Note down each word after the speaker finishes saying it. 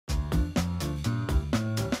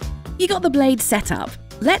You got the blade set up.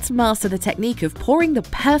 Let's master the technique of pouring the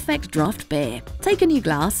perfect draft beer. Take a new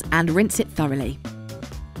glass and rinse it thoroughly.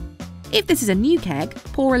 If this is a new keg,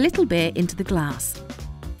 pour a little beer into the glass.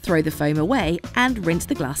 Throw the foam away and rinse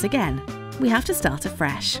the glass again. We have to start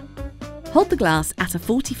afresh. Hold the glass at a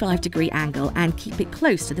 45-degree angle and keep it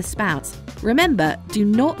close to the spout. Remember, do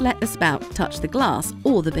not let the spout touch the glass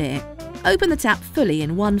or the beer. Open the tap fully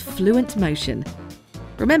in one fluent motion.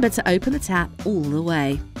 Remember to open the tap all the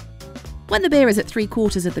way. When the beer is at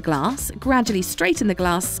 3/4 of the glass, gradually straighten the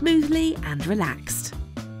glass smoothly and relaxed.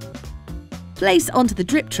 Place onto the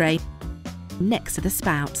drip tray next to the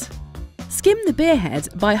spout. Skim the beer head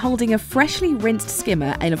by holding a freshly rinsed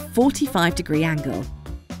skimmer in a 45-degree angle.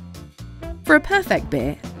 For a perfect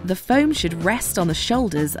beer, the foam should rest on the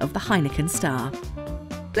shoulders of the Heineken star.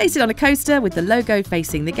 Place it on a coaster with the logo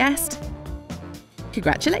facing the guest.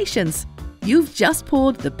 Congratulations! You've just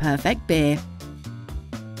poured the perfect beer.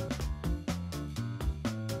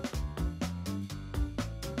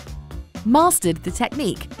 Mastered the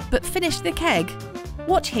technique, but finished the keg?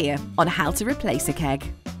 Watch here on how to replace a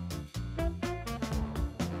keg.